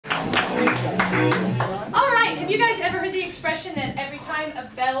a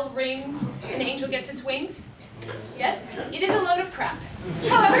bell rings, an angel gets its wings? Yes? It is a load of crap.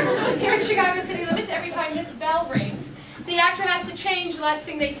 However, here in Chicago city limits, every time this bell rings, the actor has to change the last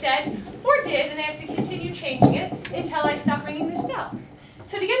thing they said or did, and they have to continue changing it until I stop ringing this bell.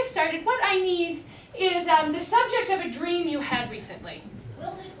 So to get us started, what I need is the subject of a dream you had recently.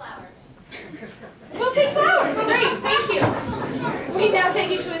 Wilted flowers. Wilted flowers, great, thank you. We now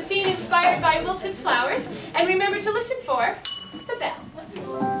take you to a scene inspired by wilted flowers, and remember to listen for the bell.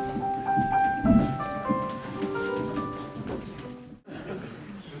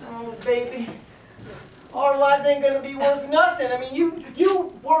 Oh, baby, our lives ain't gonna be worth nothing. I mean, you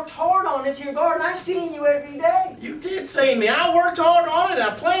worked hard on this here garden. I've seen you every day. You did see me. I worked hard on it, and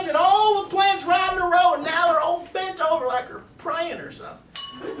I planted all the plants right in a row, and now they're all bent over like they're praying or something.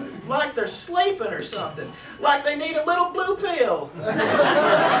 Like they're sleeping or something. Like they need a little blue pill.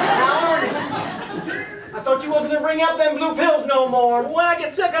 Now, Ernest, I thought you wasn't gonna bring out them blue pills no more. When I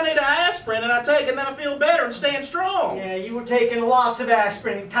get sick, I need an aspirin, and I take it, and then I feel better and stand strong. Yeah, you were taking lots of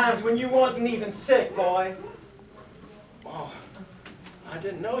aspirin in times when you wasn't even sick, boy. Oh, I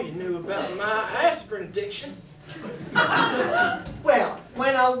didn't know you knew about my aspirin addiction. Well,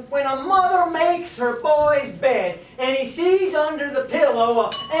 when a mother makes her boy's bed and he sees under the pillow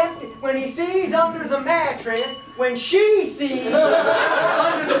empty, when he sees under the mattress, when she sees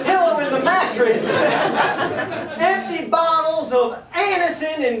under the pillow in the mattress empty bottles of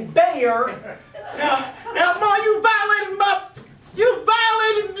Anacin and Bayer. Now, Ma, you violated my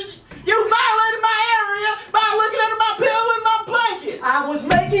area by looking under my pillow and my blanket. I was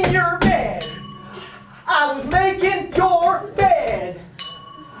making your bed. I was making your bed.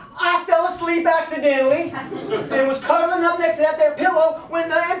 I fell asleep accidentally and was cuddling up next to that there pillow when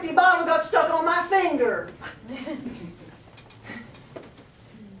the empty bottle got stuck on my finger.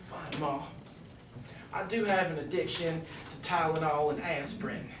 Fine, Ma. I do have an addiction to Tylenol and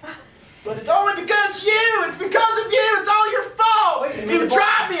aspirin. But it's only because you! It's because of you! It's all your fault! You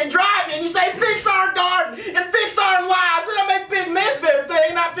drive me, and you say, fix our garden, and fix our lives, and I make a big mess of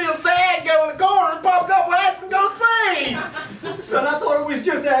everything, and I feel sad, go in the corner, and pop a couple aspirin and go sleep! Son, I thought it was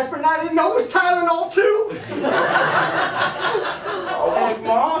just aspirin. I didn't know it was Tylenol, too. Oh, look,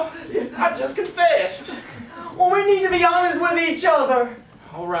 Ma, I just confessed. Well, we need to be honest with each other.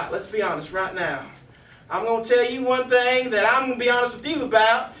 All right, let's be honest right now. I'm going to tell you one thing that I'm going to be honest with you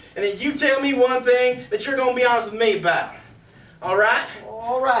about, and then you tell me one thing that you're going to be honest with me about. All right?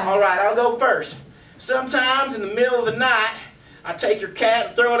 All right. All right, I'll go first. Sometimes in the middle of the night, I take your cat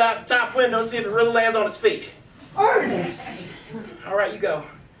and throw it out the top window and see if it really lands on its feet. Ernest! All right, you go.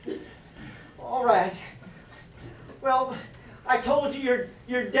 All right. Well, I told you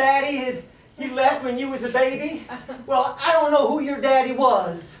your daddy he left when you was a baby. Well, I don't know who your daddy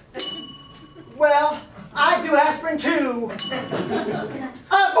was. Well, I do aspirin too.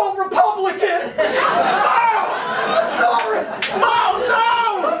 I vote Republican. I'm sorry. Oh,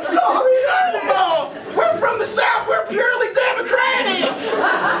 no! I'm sorry. No, Mom! We're from the South. We're purely Democratic.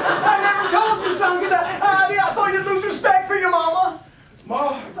 I never told you, son, because I thought you'd lose respect for your mama.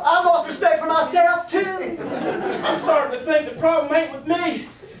 Ma, I lost respect for myself too. I'm starting to think the problem ain't with me.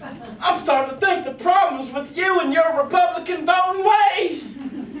 I'm starting to think the problem's with you and your Republican voting ways.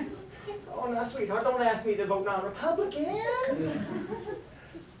 Oh, now, sweetheart, don't ask me to vote non-Republican.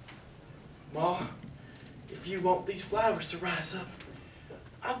 Ma, if you want these flowers to rise up,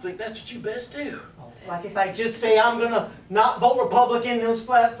 I think that's what you best do. Oh, like if I just say I'm going to not vote Republican, those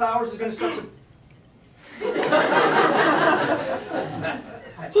flowers is going to start to...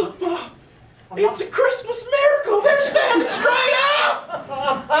 Look, Ma, it's a Christmas miracle. They're standing straight up.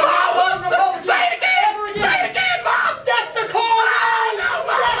 Ma, look, say